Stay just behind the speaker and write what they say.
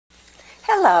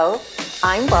Hello,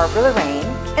 I'm Barbara Loraine,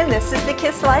 and this is the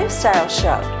KISS Lifestyle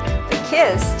Show. The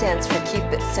KISS stands for Keep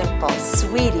It Simple,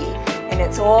 Sweetie, and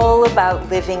it's all about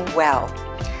living well.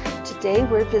 Today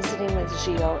we're visiting with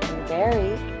Gilles and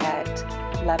Barry at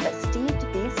Bastide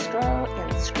Bistro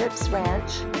in Scripps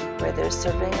Ranch, where they're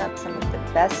serving up some of the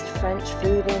best French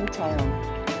food in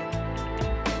town.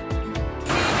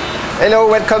 Hello,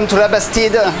 welcome to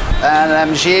Bastide, and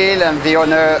I'm Gilles. I'm the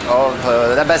owner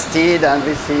of Bastide, and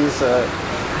this is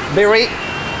Barry,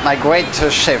 my great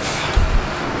chef.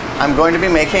 I'm going to be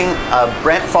making a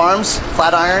Brant Farms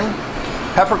flat iron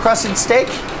pepper crusted steak.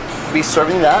 I'll be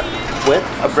serving that with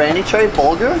a Brandied-Cherry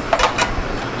Bulgar,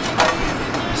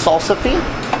 salsa fee,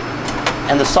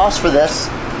 and the sauce for this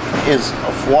is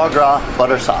a foie gras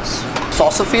butter sauce.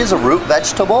 Salsa fee is a root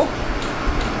vegetable.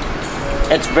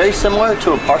 It's very similar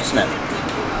to a parsnip,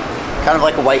 kind of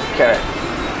like a white carrot.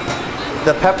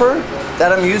 The pepper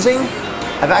that I'm using,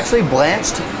 I've actually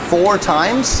blanched 4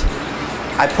 times.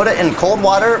 I put it in cold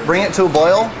water, bring it to a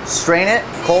boil, strain it,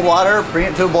 cold water, bring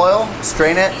it to a boil,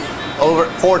 strain it over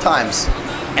 4 times.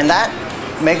 And that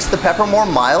makes the pepper more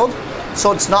mild,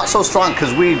 so it's not so strong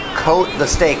because we coat the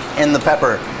steak in the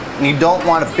pepper. And you don't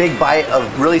want a big bite of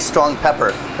really strong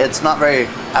pepper. It's not very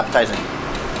appetizing.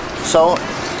 So,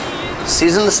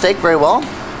 season the steak very well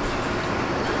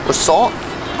with salt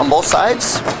on both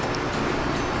sides.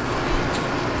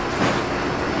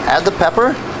 Add the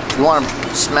pepper. You want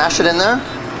to smash it in there,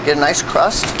 get a nice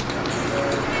crust.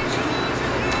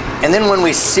 And then when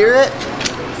we sear it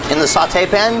in the saute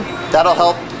pan, that'll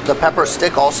help the pepper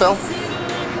stick also.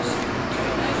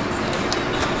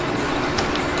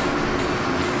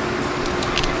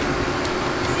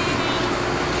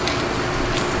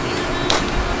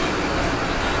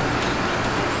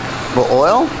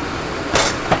 Oil.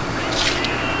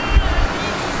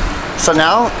 So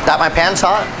now that my pan's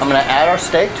hot, I'm going to add our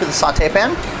steak to the saute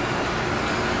pan.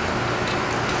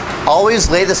 Always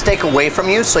lay the steak away from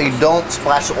you so you don't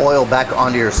splash oil back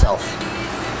onto yourself.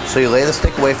 So you lay the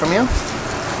steak away from you.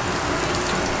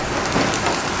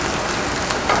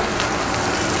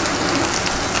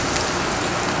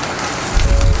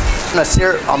 I'm going to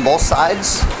sear it on both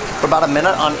sides for about a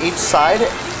minute on each side,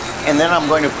 and then I'm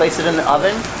going to place it in the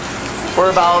oven for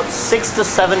about 6 to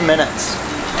 7 minutes.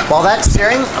 While that's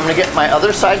searing, I'm going to get my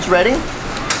other sides ready.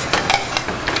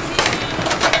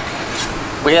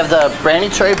 We have the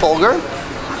Brandied-Cherry Bulgar.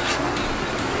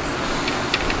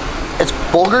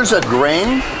 Bulgar's a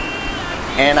grain,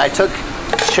 and I took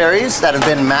cherries that have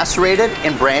been macerated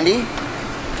in brandy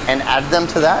and added them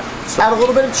to that. So add a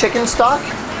little bit of chicken stock.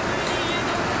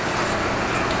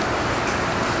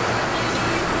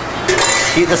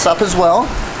 Heat this up as well.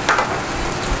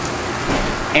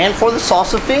 And for the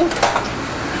salsa fee,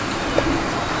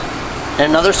 in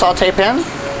another saute pan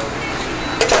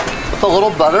with a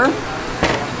little butter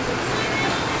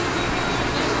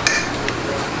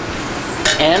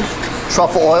and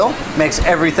truffle oil, makes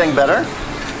everything better.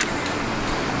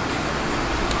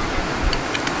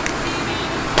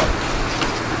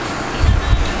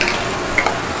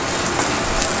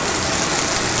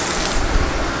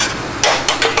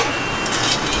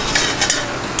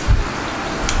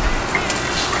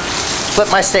 Flip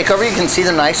my steak over. You can see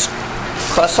the nice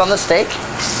crust on the steak.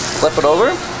 Flip it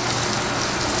over.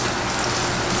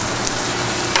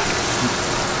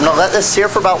 I'm going to let this sear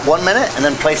for about 1 minute and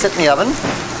then place it in the oven.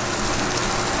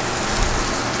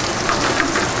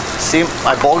 See,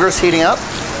 my bulgur's heating up.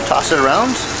 Toss it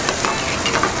around.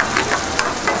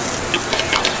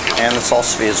 And the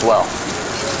salsa fee as well.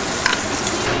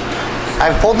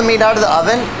 I've pulled the meat out of the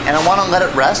oven and I want to let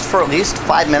it rest for at least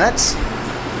 5 minutes.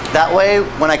 That way,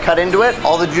 when I cut into it,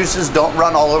 all the juices don't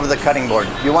run all over the cutting board.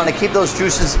 You want to keep those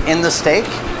juices in the steak.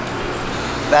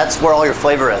 That's where all your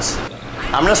flavor is.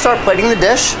 I'm going to start plating the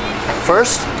dish.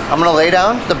 First, I'm going to lay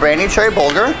down the Brandied-Cherry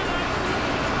Bulgar.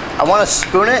 I want to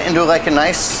spoon it into like a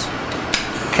nice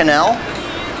canal.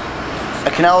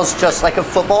 A canal is just like a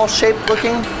football shape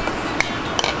looking.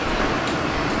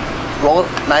 Roll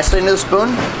it nicely into the spoon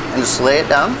and just lay it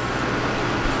down.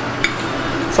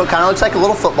 So it kind of looks like a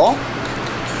little football.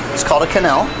 It's called a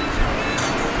canal.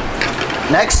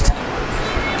 Next,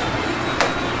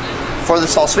 for the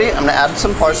salsa fee, I'm going to add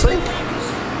some parsley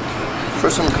for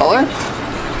some color.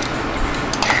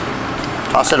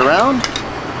 Toss it around.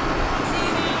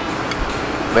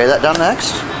 Lay that down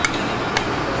next.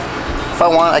 If I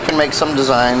want, I can make some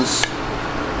designs,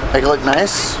 make it look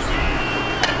nice.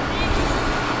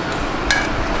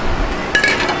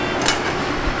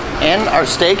 And our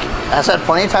steak has had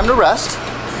plenty of time to rest.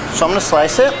 So I'm going to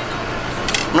slice it.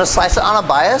 I'm going to slice it on a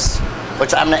bias,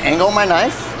 which I'm going to angle my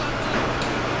knife.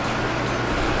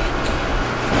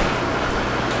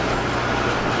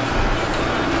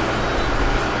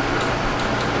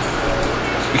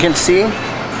 can see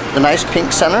the nice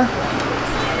pink center.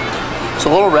 It's a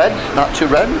little red, not too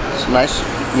red. It's a nice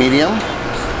medium.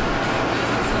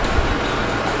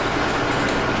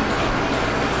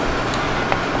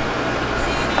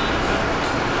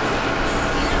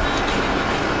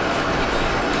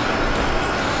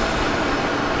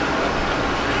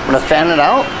 I'm gonna fan it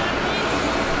out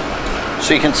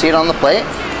so you can see it on the plate.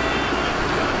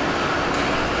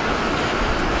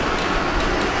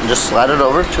 And just slide it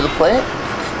over to the plate.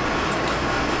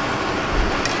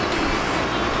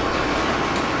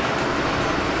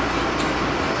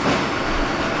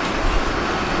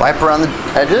 Wipe around the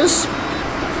edges.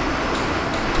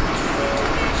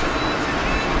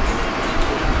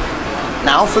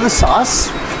 Now for the sauce.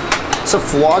 It's a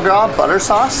foie gras butter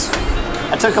sauce.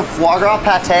 I took a foie gras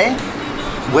pate,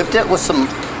 whipped it with some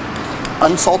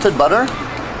unsalted butter.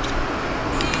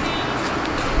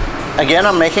 Again,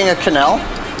 I'm making a quenelle.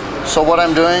 So what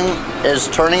I'm doing is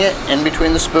turning it in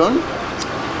between the spoon.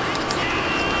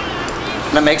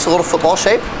 And it makes a little football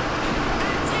shape.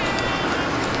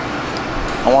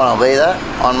 I want to lay that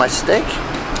on my steak.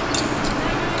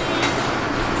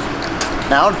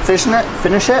 Now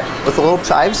finish it with a little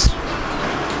chives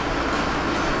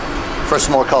for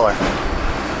some more color.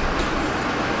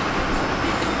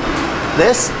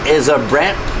 This is a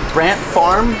Brandt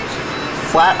Farm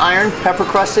flat iron pepper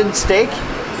crusted steak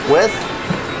with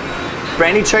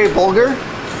Brandied-Cherry Bulgar,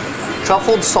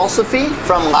 truffled salsify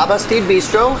from Bastide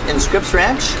Bistro in Scripps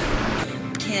Ranch.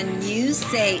 Can you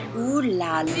say ooh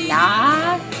la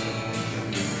la?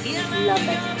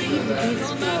 Bastide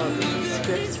Bistro in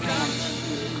Scripps Ranch.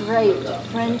 Great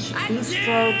French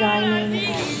bistro dining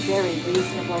at very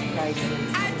reasonable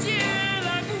prices.